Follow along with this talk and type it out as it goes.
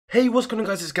Hey, what's going on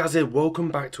guys, it's Gaz here, welcome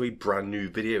back to a brand new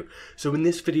video. So in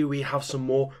this video we have some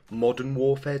more Modern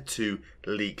Warfare 2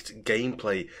 leaked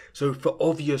gameplay. So for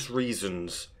obvious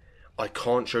reasons, I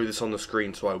can't show this on the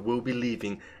screen, so I will be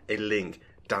leaving a link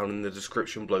down in the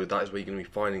description below. That is where you're going to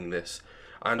be finding this.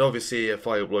 And obviously if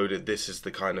I upload it, this is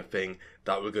the kind of thing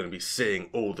that we're going to be seeing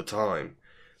all the time.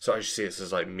 So as you see, it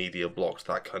says like media blocks,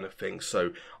 that kind of thing.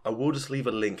 So I will just leave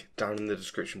a link down in the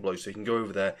description below, so you can go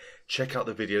over there, check out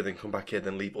the video, then come back here,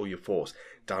 then leave all your thoughts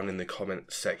down in the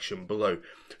comment section below.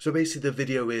 So basically the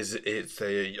video is,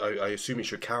 I assume it's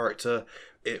your character.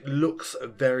 It looks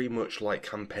very much like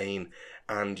campaign,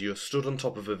 and you're stood on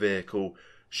top of a vehicle,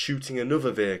 shooting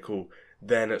another vehicle.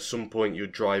 Then at some point you're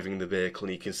driving the vehicle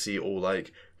and you can see all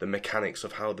like the mechanics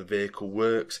of how the vehicle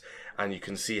works, and you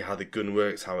can see how the gun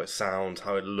works, how it sounds,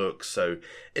 how it looks. So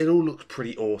it all looks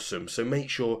pretty awesome. So make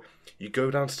sure you go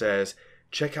downstairs,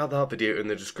 check out that video in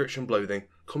the description below, then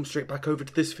come straight back over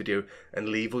to this video and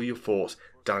leave all your thoughts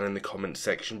down in the comment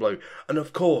section below. And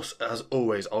of course, as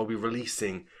always, I'll be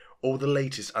releasing all the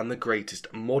latest and the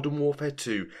greatest Modern Warfare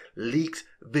 2 leaked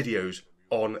videos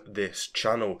on this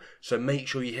channel. So make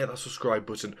sure you hit that subscribe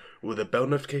button with the bell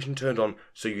notification turned on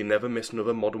so you never miss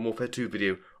another Modern Warfare 2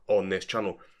 video on this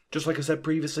channel. Just like I said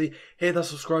previously, hit that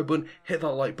subscribe button, hit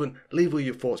that like button, leave all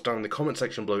your thoughts down in the comment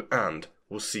section below, and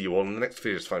we'll see you all in the next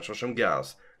video. Thanks for watching,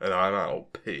 Gaz, and I'm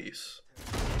out. Peace.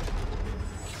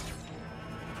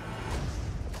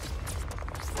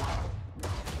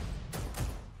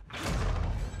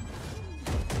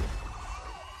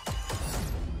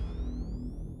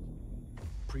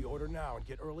 Pre-order now and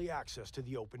get early access to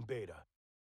the open beta.